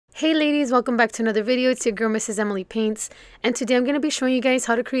Hey ladies, welcome back to another video. It's your girl Mrs. Emily Paints, and today I'm going to be showing you guys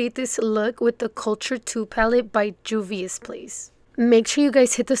how to create this look with the Culture 2 palette by Juvias, please. Make sure you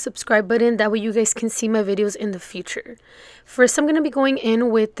guys hit the subscribe button, that way you guys can see my videos in the future. First, I'm going to be going in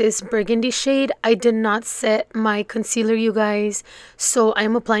with this burgundy shade. I did not set my concealer, you guys, so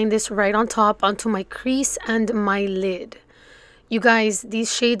I'm applying this right on top onto my crease and my lid. You guys,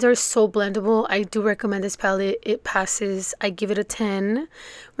 these shades are so blendable. I do recommend this palette. It passes. I give it a 10.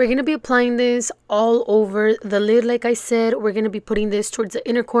 We're going to be applying this all over the lid. Like I said, we're going to be putting this towards the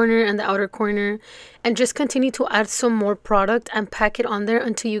inner corner and the outer corner. And just continue to add some more product and pack it on there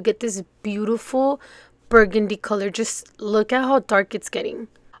until you get this beautiful burgundy color. Just look at how dark it's getting.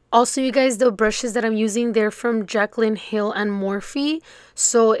 Also, you guys, the brushes that I'm using, they're from Jaclyn Hill and Morphe.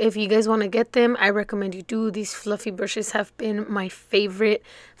 So if you guys want to get them, I recommend you do. These fluffy brushes have been my favorite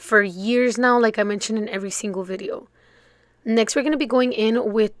for years now, like I mentioned in every single video. Next, we're going to be going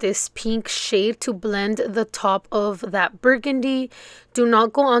in with this pink shade to blend the top of that burgundy. Do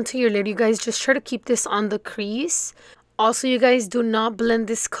not go onto your lid, you guys. Just try to keep this on the crease. Also, you guys, do not blend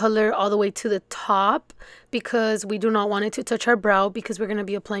this color all the way to the top because we do not want it to touch our brow, because we're going to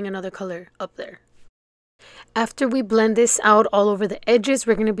be applying another color up there. After we blend this out all over the edges,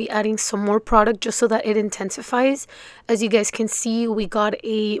 we're going to be adding some more product just so that it intensifies. As you guys can see, we got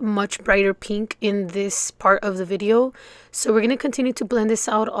a much brighter pink in this part of the video. So we're going to continue to blend this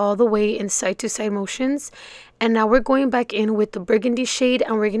out all the way in side-to-side motions. And now we're going back in with the burgundy shade,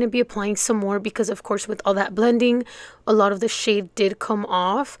 and we're going to be applying some more because, of course, with all that blending, a lot of the shade did come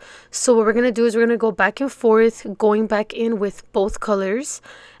off. So what we're going to do is we're going to go back and forth, going back in with both colors.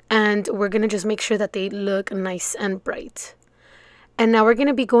 And we're going to just make sure that they look nice and bright. And now we're going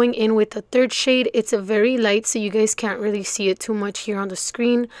to be going in with the third shade. It's a very light, so you guys can't really see it too much here on the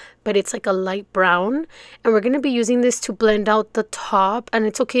screen, but it's like a light brown. And we're going to be using this to blend out the top, and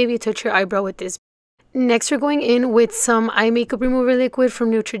it's okay if you touch your eyebrow with this. Next, we're going in with some eye makeup remover liquid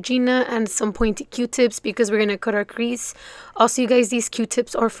from Neutrogena and some pointy Q-tips because we're going to cut our crease. Also, you guys, these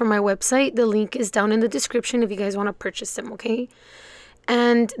Q-tips are from my website. The link is down in the description if you guys want to purchase them, okay?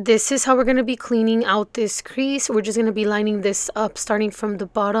 And this is how we're going to be cleaning out this crease. We're just going to be lining this up, starting from the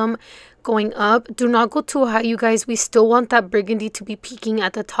bottom, going up. Do not go too high, you guys. We still want that burgundy to be peaking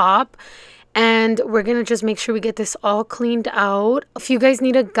at the top. And we're going to just make sure we get this all cleaned out. If you guys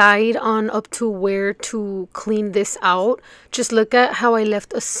need a guide on up to where to clean this out, just look at how I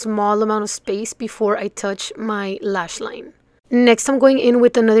left a small amount of space before I touch my lash line. Next, I'm going in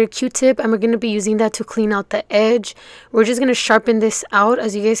with another Q-tip, and we're going to be using that to clean out the edge. We're just going to sharpen this out.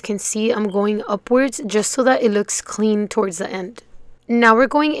 As you guys can see, I'm going upwards just so that it looks clean towards the end. Now we're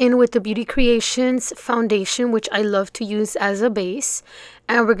going in with the Beauty Creations foundation, which I love to use as a base.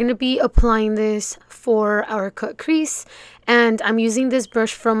 And we're going to be applying this for our cut crease. And I'm using this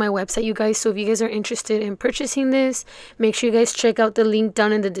brush from my website, you guys. So if you guys are interested in purchasing this, make sure you guys check out the link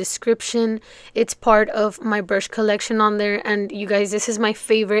down in the description. It's part of my brush collection on there. And you guys, this is my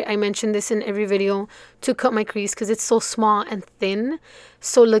favorite. I mentioned this in every video to cut my crease because it's so small and thin.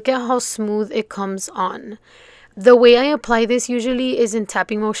 So look at how smooth it comes on. The way I apply this usually is in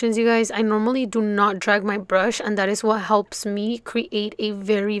tapping motions, you guys. I normally do not drag my brush, and that is what helps me create a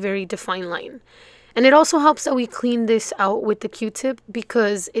very, very defined line. And it also helps that we clean this out with the Q-tip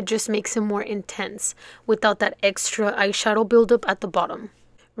because it just makes it more intense without that extra eyeshadow buildup at the bottom.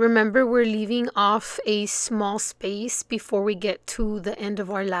 Remember, we're leaving off a small space before we get to the end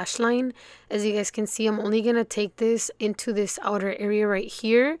of our lash line. As you guys can see, I'm only going to take this into this outer area right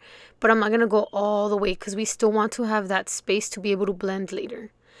here, but I'm not going to go all the way because we still want to have that space to be able to blend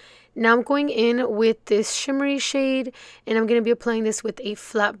later. Now I'm going in with this shimmery shade, and I'm going to be applying this with a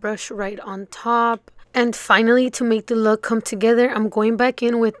flat brush right on top. And finally, to make the look come together, I'm going back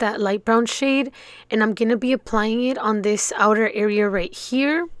in with that light brown shade, and I'm going to be applying it on this outer area right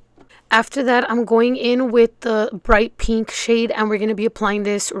here. After that, I'm going in with the bright pink shade, and we're going to be applying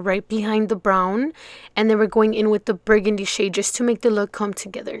this right behind the brown. And then we're going in with the burgundy shade just to make the look come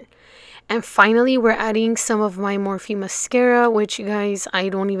together. And finally, we're adding some of my Morphe mascara, which, you guys, I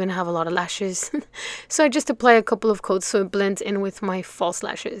don't even have a lot of lashes. So I just apply a couple of coats so it blends in with my false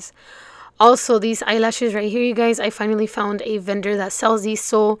lashes. Also, these eyelashes right here, you guys, I finally found a vendor that sells these.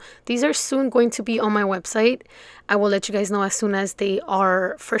 So these are soon going to be on my website. I will let you guys know as soon as they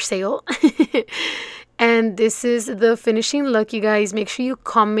are for sale. And this is the finishing look, you guys. Make sure you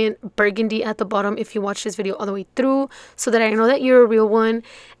comment burgundy at the bottom if you watch this video all the way through so that I know that you're a real one.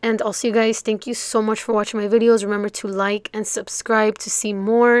 And also, you guys, thank you so much for watching my videos. Remember to like and subscribe to see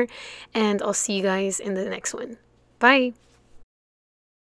more. And I'll see you guys in the next one. Bye.